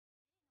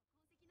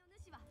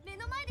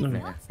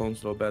Nah,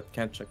 phone's low bat.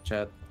 Can't check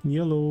chat.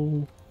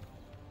 Yellow.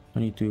 I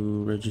need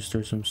to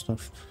register some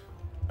stuff.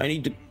 I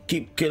need to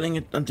keep killing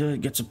it until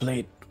it gets a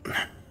plate.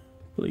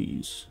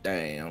 Please.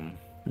 Damn.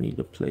 I need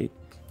a plate.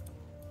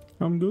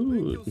 I'm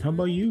good. How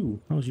about you?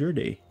 How's your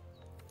day?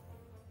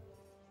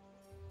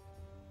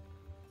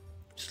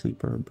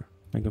 Sleep herb.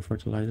 Mega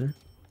fertilizer.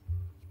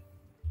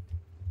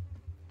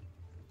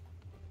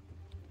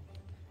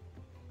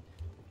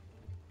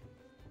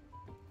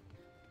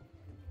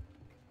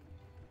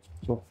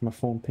 Oh, my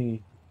phone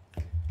pinging.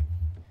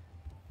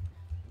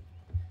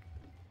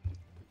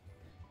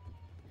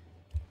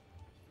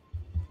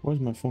 Where's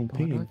my phone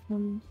pinging?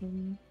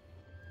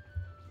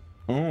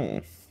 Oh,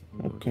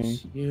 okay.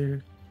 This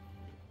here.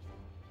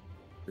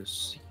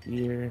 This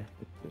here.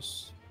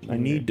 This here.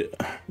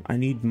 I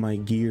need my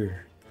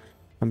gear.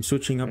 I'm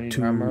switching up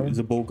to armor?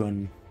 the bow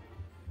gun.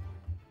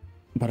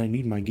 But I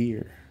need my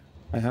gear.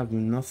 I have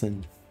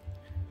nothing.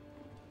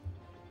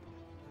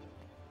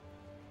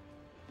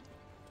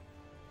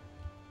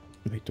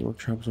 Wait, the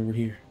workshop's over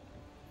here.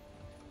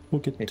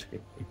 Book it.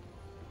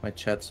 My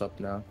chat's up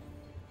now.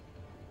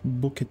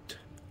 Book it.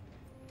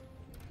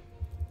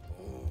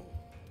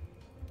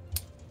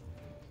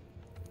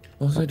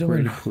 What was I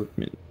Upgrade doing?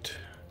 Equipment.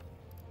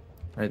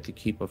 I had to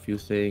keep a few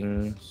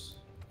things.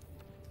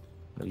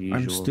 The usual.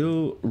 I'm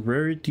still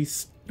rarity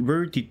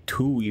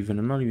 2 even.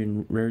 I'm not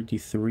even rarity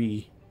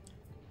 3.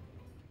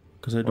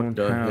 Because I don't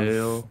have...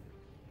 Hell?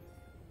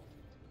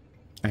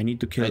 I need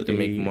to kill to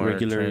make a more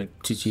regular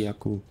tanks.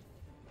 Chichiaku.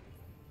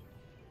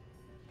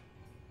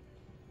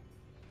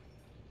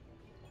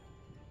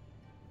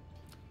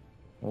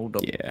 Hold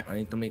up. Yeah. I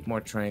need to make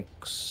more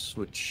tranks,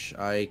 which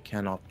I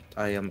cannot.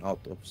 I am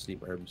out of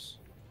sleep herbs.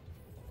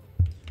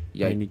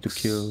 I need to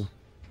kill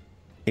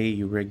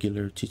a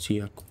regular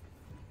Chichiaku.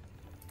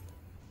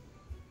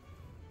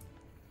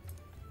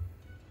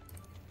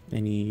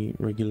 Any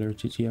regular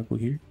Chichiaku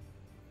here?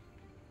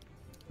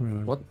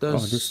 What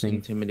does this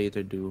thing?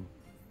 Intimidator do?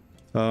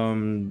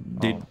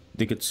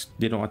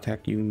 They don't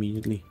attack you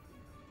immediately.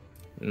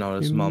 No,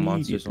 the small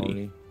monsters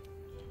only.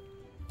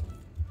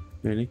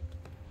 Really?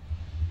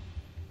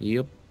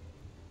 Yep.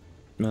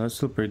 No, that's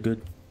still pretty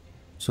good.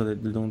 So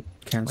that they don't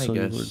cancel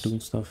you or guess. doing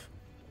stuff.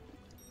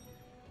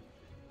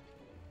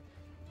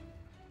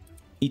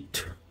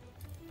 Eat.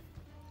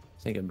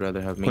 I think I'd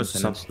rather have What's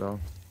maintenance up? though.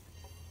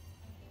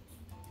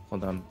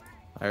 Hold on.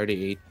 I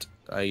already ate.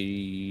 I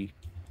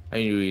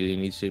really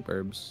need sleep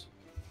herbs.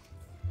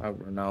 I've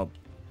run out.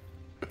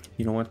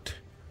 You know what?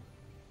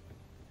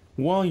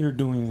 While you're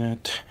doing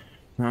that,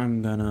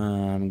 I'm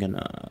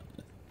gonna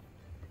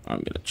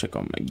check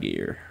on my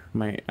gear,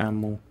 my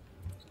ammo,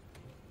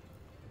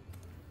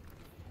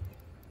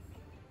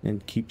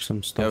 and keep some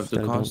You stuff have to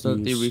that I don't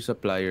constantly use.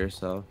 resupply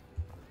yourself.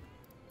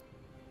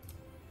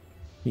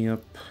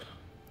 Yep.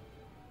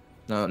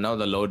 Now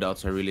the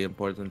loadouts are really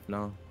important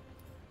now.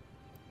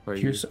 For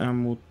you. Here's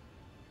ammo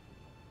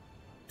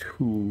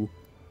 2.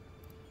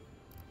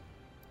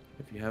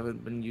 If you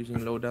haven't been using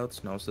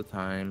loadouts, now's the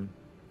time.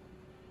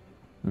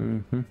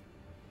 Mm-hmm.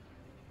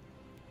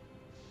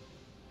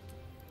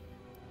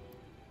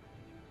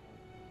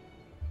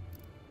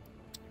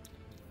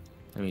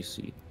 Let me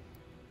see.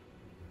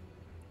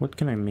 What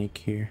can I make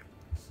here?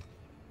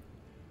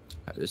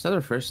 Is that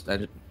our first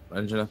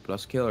engine of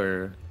plus kill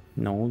or?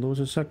 No, that was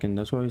a second.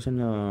 That's why it's in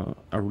the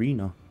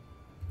arena.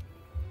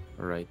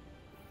 Alright.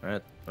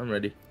 Alright, I'm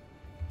ready.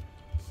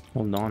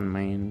 Hold on,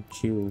 man.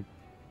 Chill.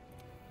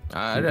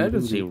 I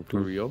didn't see you for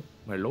real.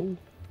 Hello?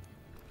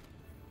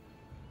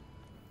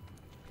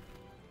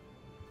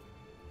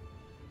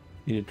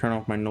 Need to turn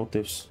off my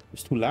notifs.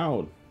 It's too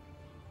loud.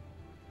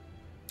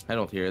 I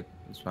don't hear it.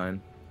 It's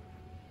fine.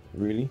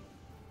 Really?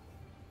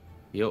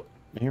 Yep.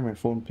 I hear my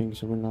phone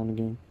pings every now and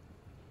again.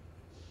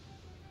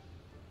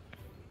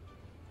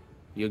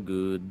 You're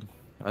good.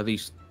 At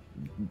least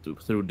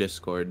through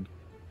Discord.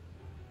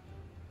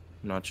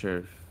 I'm not sure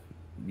if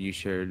you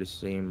share the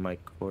same mic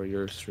for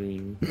your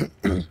stream.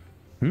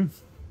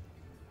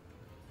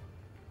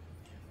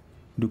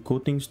 Do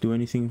coatings do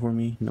anything for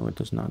me? No, it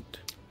does not.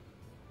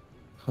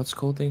 What's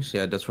coatings?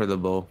 Yeah, that's for the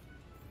bow.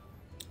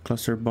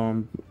 Cluster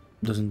bomb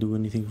doesn't do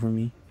anything for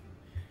me.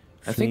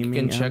 I think you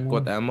can Flaming check ammo?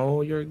 what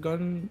ammo your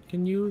gun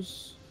can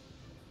use.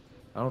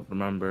 I don't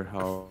remember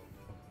how.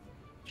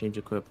 Change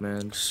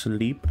equipment.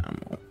 Sleep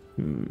ammo.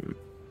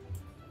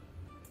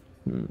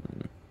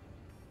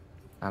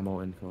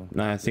 Ammo info.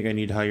 Nah, I think I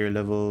need higher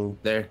level.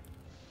 There.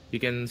 You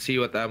can see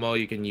what ammo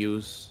you can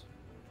use.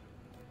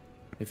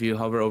 If you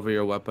hover over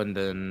your weapon,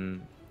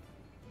 then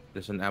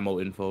there's an ammo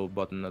info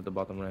button at the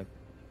bottom right.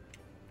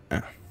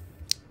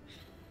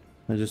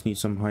 I just need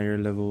some higher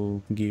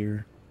level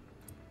gear.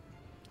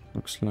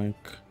 Looks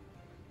like.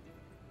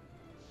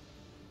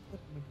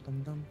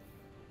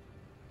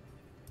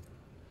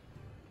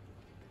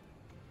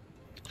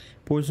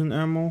 Poison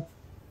ammo.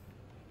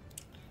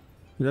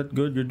 Is that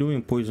good? You're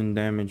doing poison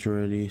damage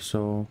already,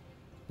 so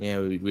Yeah,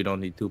 we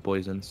don't need 2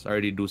 poisons. I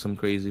already do some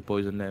crazy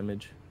poison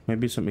damage.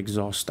 maybe some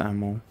exhaust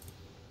ammo.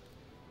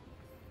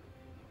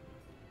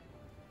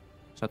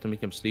 Try to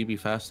make him sleepy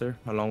faster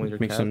along with your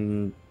Make cat.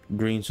 some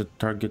greens to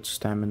target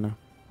stamina.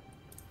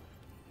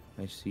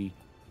 I see.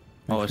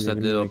 Oh, it's Actually, that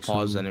let me little make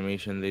pause some.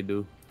 animation they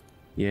do.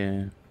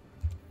 Yeah.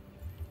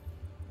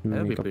 Let me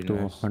That'd be make up pretty to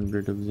nice.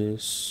 100 of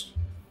this,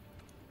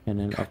 and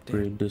then God damn.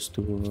 upgrade this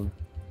to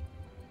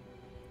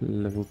a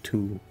level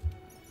 2.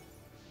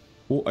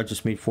 Oh, I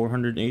just made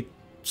 408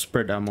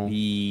 spread ammo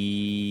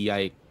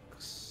Yikes.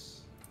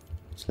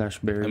 slash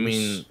I berries.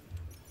 mean,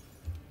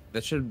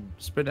 that should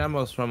spread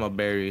ammo from a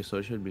berry, so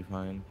it should be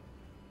fine.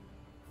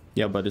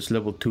 Yeah, but it's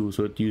level 2,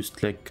 so it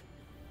used like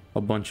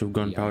a bunch of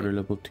gunpowder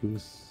level 2.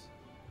 Yikes.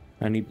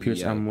 I need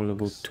pierce ammo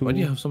level Yikes. Why do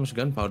you 2. have so much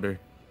gunpowder?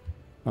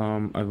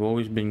 I've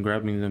always been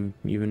grabbing them,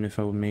 even if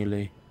I would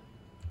melee.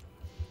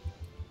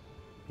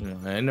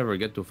 I never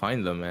get to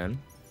find them, man.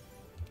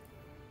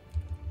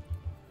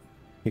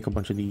 Take a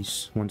bunch of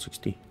these.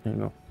 160. There you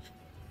go.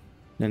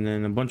 And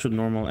then a bunch of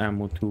normal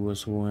ammo too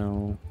as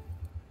well,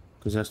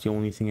 because that's the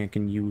only thing I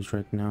can use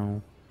right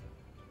now.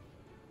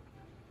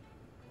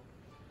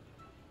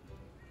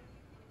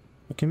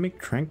 I can make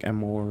trank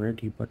ammo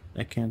already, but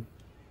I can't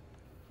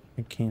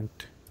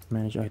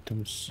manage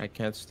items. I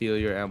can't steal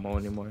your ammo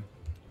anymore.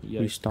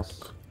 Yikes.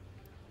 Restock.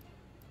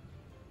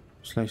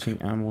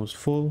 Slicing ammo is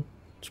full.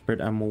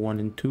 Spread ammo 1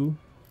 and 2.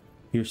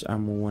 Here's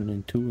ammo 1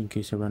 and 2 in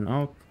case I run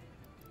out.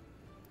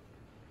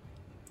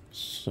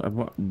 So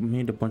I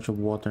made a bunch of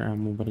water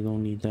ammo, but I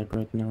don't need that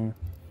right now.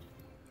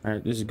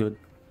 Alright, this is good.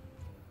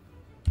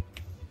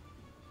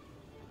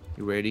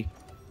 You ready?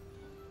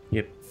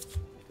 Yep.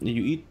 Did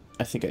you eat?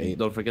 I think I ate.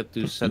 Don't forget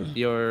to set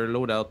your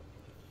loadout.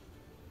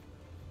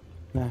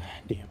 Ah,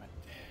 damn it.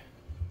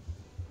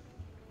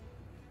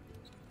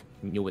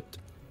 Knew it.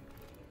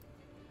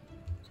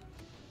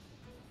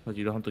 But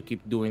you don't have to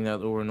keep doing that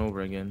over and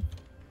over again.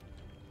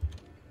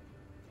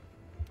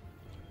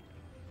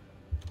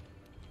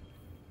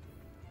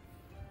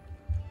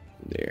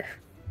 There.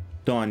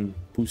 Done.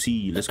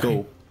 Pussy. Let's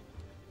go.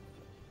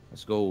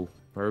 Let's go.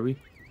 Where are we?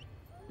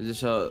 Is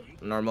this a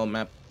normal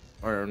map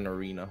or an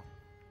arena?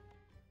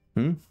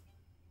 Hmm?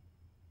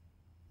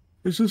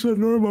 Is this a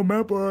normal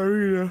map or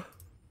arena?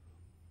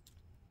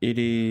 It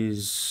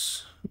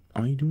is...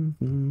 I don't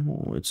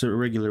know. It's a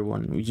regular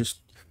one. We just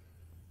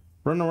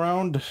run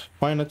around,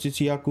 find a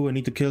Chichiyaku. I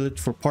need to kill it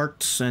for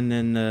parts, and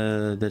then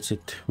that's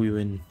it. We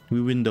win.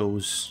 We win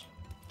those.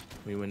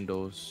 We win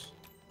those.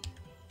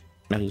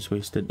 I just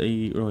wasted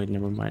a... Oh, wait,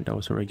 never mind. That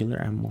was a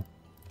regular ammo.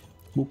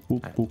 Boop,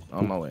 boop, boop,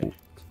 On my boop, way. boop.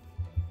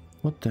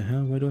 What the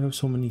hell? Why do I have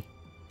so many?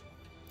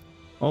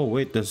 Oh,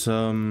 wait. There's,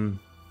 I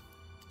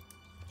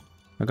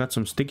got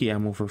some sticky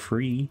ammo for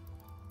free.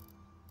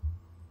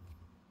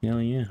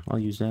 Hell yeah. I'll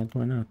use that.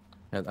 Why not?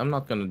 Yeah, I'm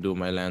not gonna do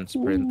my land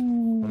sprint.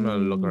 I'm gonna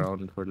look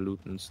around for loot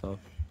and stuff.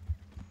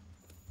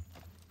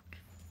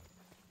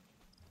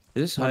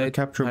 Is this I want high, to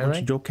capture a high bunch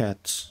rank? of Joe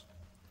cats.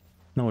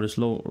 No, it is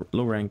low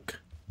rank.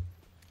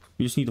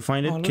 You just need to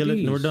find it, look kill at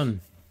it, and we're these.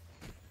 done.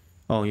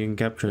 Oh, you can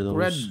capture those.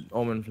 Red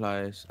omen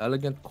flies.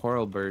 Elegant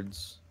coral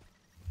birds.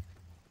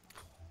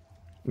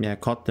 Yeah, I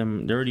caught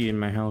them. They're already in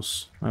my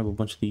house. I have a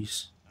bunch of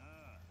these.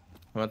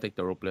 I'm gonna take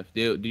the rope lift.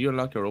 Do you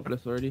unlock your rope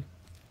lift already?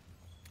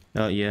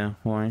 Yeah.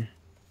 Why?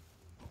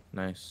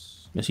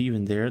 Nice. Is he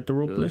even there at the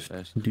rope Really lift?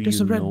 fast. Do There's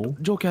you a red know?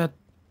 Joe cat.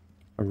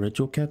 A red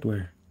Joe cat?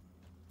 Where?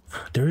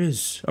 There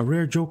is a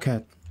rare Joe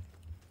cat.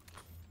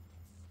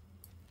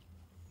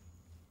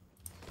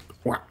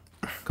 Wow.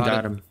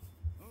 Got him.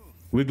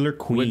 Wiggler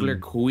Queen. Wiggler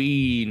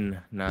Queen.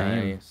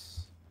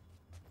 Nice.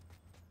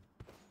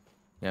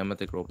 Yeah, I'm gonna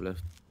take rope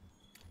lift.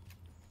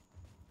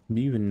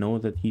 Do you even know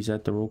that he's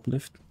at the rope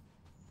lift?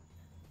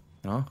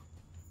 No?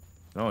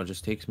 No, it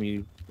just takes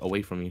me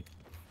away from you.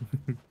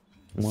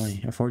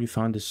 Why? I've already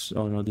found this.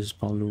 Oh no, this is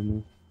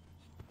Palumu.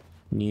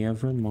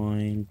 Never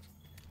mind.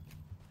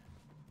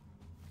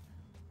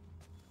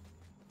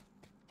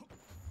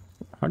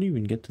 How do you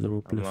even get to the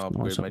rope I'm lift? gonna No,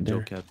 upgrade it's up my there.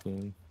 Joe cat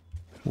queen.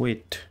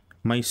 Wait,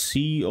 my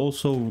C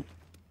also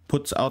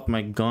puts out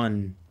my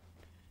gun.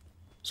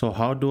 So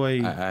how do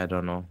I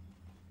don't know.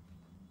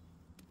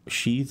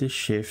 sheath is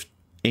shift?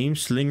 Aim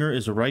slinger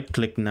is right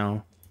click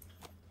now.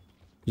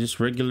 Just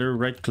regular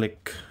right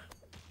click.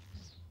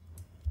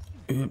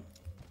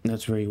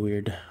 That's very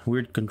weird.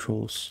 Weird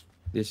controls.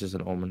 This is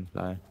an omen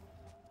fly.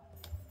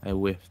 I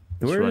whiffed.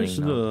 It's Where running is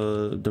now.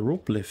 the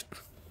rope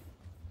lift?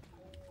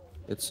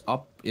 It's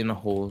up in a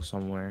hole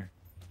somewhere.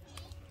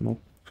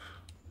 Nope.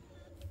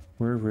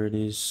 Wherever it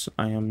is,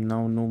 I am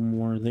now no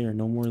more there.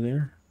 No more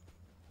there.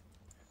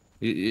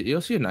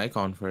 You'll see an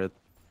icon for it.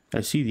 I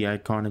see the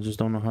icon. I just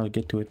don't know how to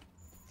get to it.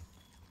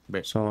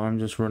 Right. So I'm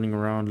just running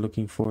around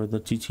looking for the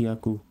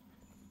Chichiyaku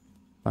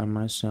by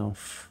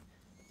myself.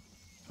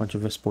 Bunch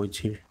of Vespoids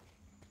here.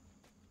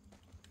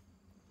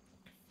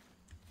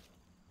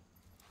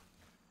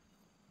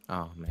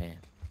 Oh man.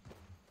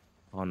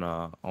 I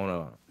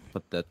wanna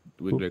put that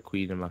Wiggler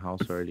Queen in my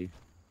house already.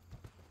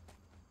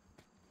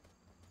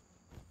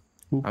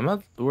 Oop. I'm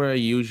not where I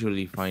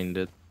usually find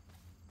it.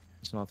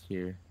 It's not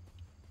here.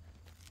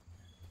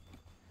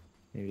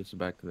 Maybe it's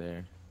back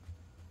there.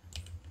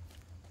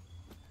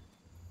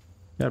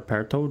 Yeah,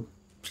 Paratoad.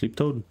 Sleep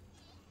Toad.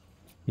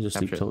 He's a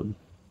sleep Capture it. toad.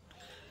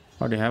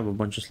 Oh, they have a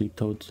bunch of sleep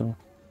toads though.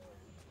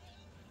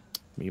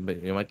 You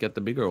might get the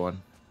bigger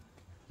one.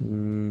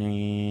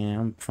 Nah,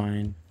 I'm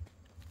fine.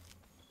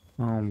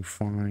 I'm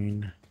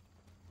fine.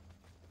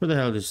 Where the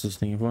hell is this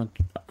thing? I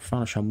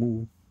found a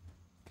shamu.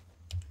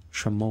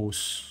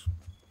 Shamos.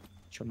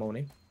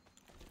 Chamoni.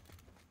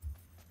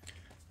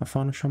 I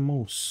found a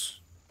shamos.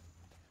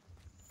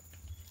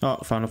 Oh,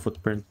 I found a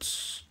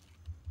footprint.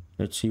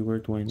 Let's see where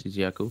it went.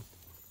 Chichiaku.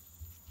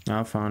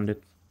 I found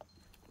it.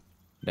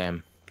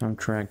 Damn. I'm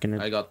tracking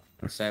it. I got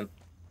sent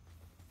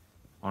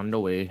on the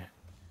way.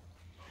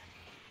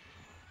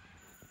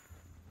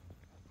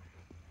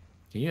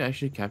 Can you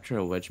actually capture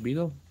a wedge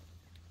beetle?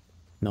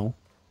 No.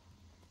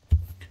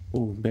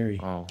 Oh, berry.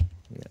 Oh,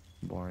 yeah.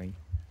 Boring.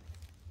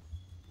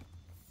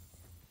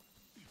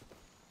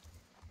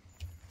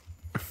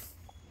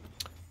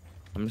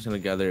 I'm just gonna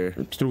gather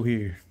It's through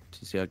here.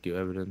 Chichiaku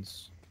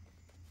evidence.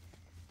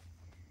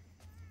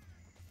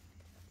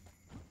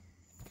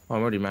 Oh,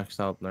 I'm already maxed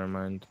out. Never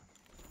mind.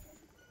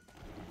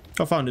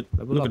 I found it.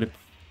 Level Look up. at it.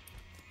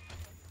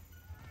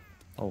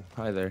 Oh,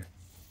 hi there.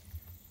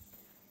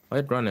 Why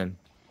it running?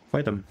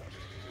 Fight them.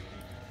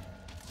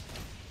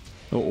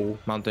 Uh-oh.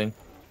 Mounting.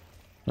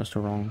 That's the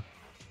wrong.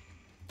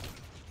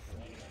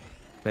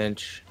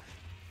 Bench.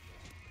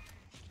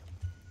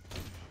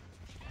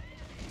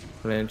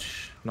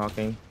 Flinch.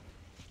 Knocking.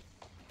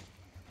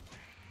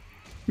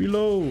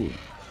 Reload.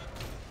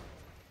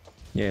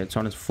 Yeah, it's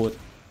on his foot.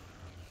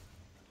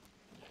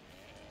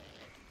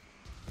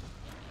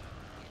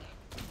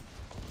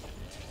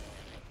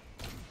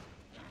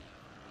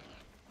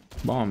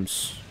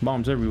 Bombs.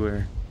 Bombs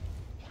everywhere.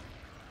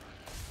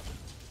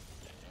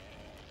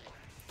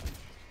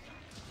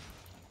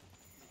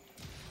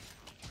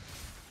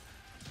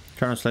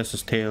 Trying to slice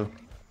his tail.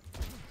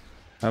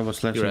 I have a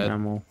slashing You're at-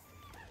 ammo.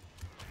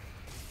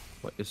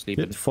 What, you're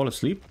sleeping? Did it fall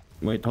asleep?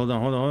 Wait, hold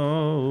on, hold on.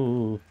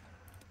 Oh,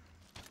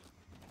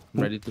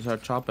 I'm ready to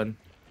start chopping.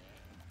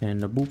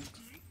 and a boop.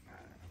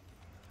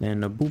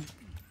 And a boop.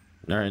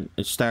 Alright,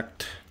 it's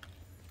stacked.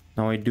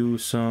 Now I do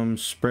some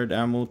spread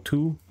ammo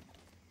too.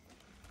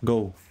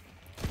 Go.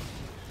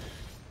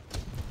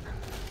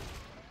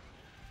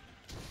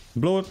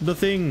 Blow up the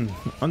thing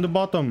on the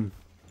bottom.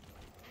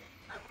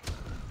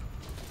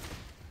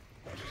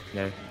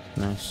 Yeah,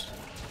 Nice.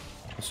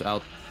 it's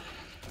out.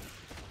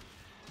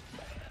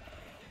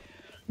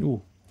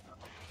 Ooh.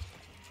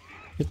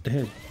 Hit the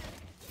head.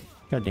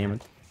 God damn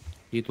it.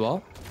 Eat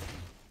wall.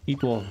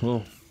 Eat wall.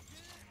 Whoa.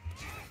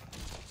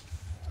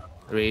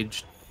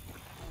 Raged.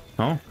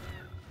 Oh?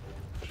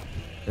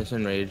 It's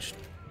enraged.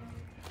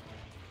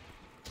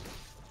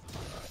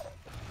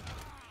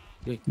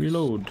 Yikes.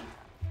 Reload.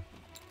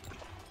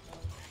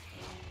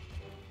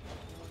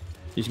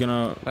 He's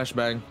gonna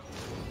Flashbang.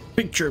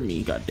 picture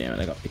me. God damn it,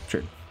 I got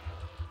pictured.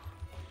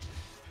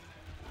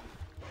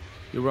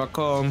 You rock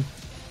home.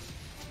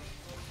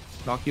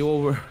 Knock you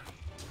over.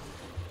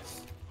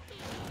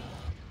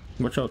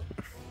 Watch out.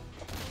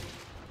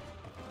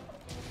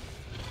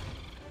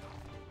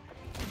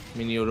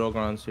 Mini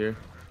Rogrons here.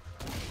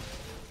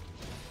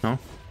 No?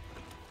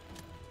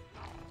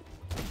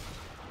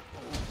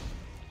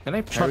 Can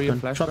I parry a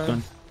Shotgun. flashbang?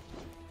 Shotgun.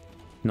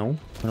 No,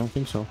 I don't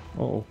think so.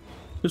 Uh oh.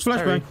 There's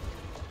flashbang. Parry.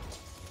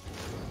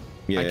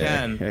 Yeah,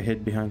 can. I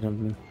hid behind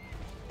something.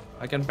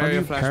 I can How parry do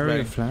a you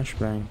parry a flashbang.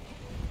 flashbang?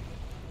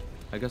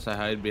 I guess I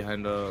hide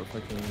behind a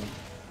fucking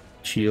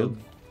Shield.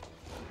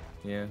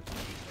 yeah.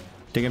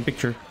 Taking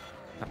picture.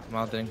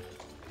 Mounting.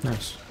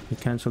 Nice. You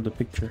canceled the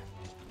picture.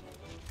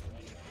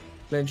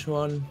 Flinch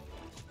one.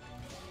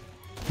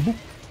 Boop.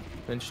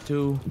 Flinch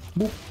two.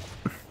 Boop.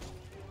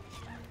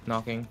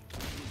 Knocking.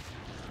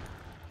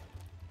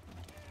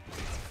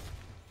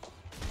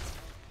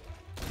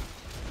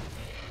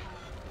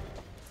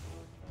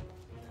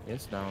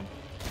 It's down.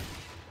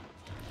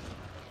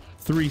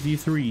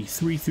 3v3.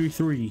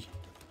 333.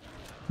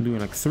 I'm doing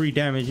like 3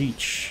 damage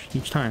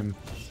each time.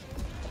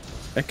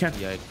 I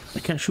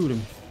Yikes. can't shoot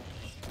him.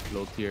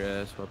 Low tier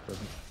ass weapon.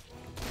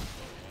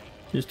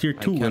 It's tier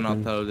 2 I cannot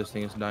weapon. tell if this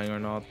thing is dying or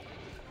not.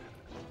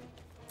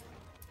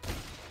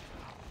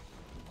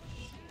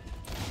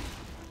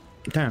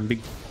 Damn,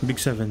 big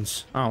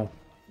sevens. Ow.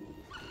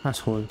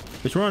 Asshole.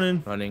 It's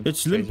running. Running.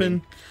 It's Raging.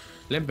 limping.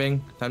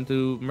 Limping. Time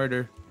to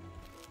murder.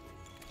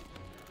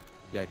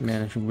 Yikes.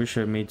 Man, I wish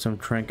I made some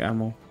trank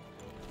ammo.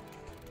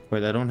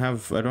 Wait, I don't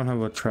have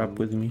a trap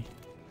with me.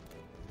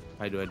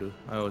 I do.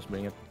 I always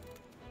bring it.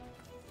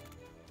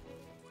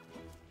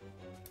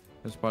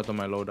 It's part of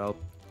my loadout.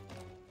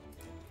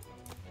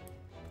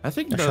 I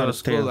think I shot the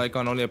his tail. skull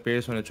icon only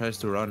appears when it tries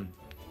to run.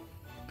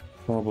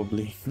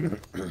 Probably.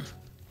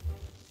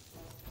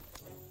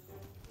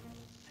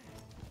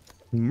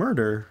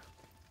 Murder?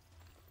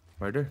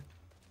 Murder?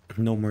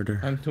 No murder.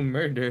 Time to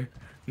murder.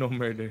 No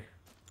murder.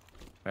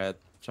 Alright,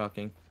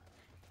 shocking.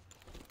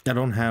 I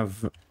don't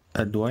have.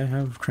 Do I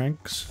have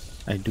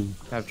tranks? I do.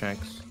 Have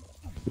tranks.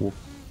 Whoop.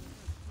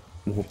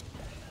 Whoop.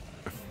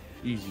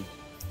 Easy.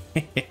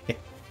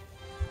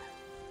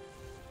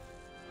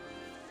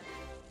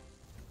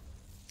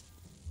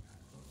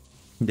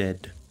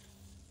 Dead.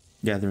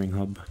 gathering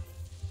hub.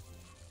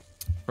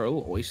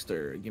 Pearl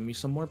oyster. Give me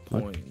some more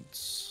What?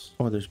 points.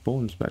 Oh, there's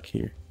bones back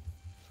here.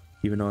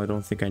 Even though I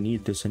don't think I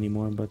need this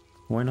anymore, but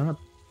why not?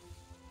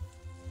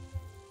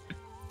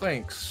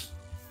 Thanks.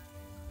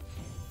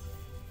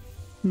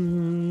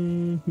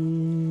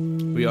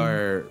 Mm-hmm. We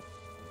are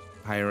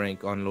high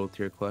rank on low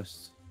tier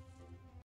quests.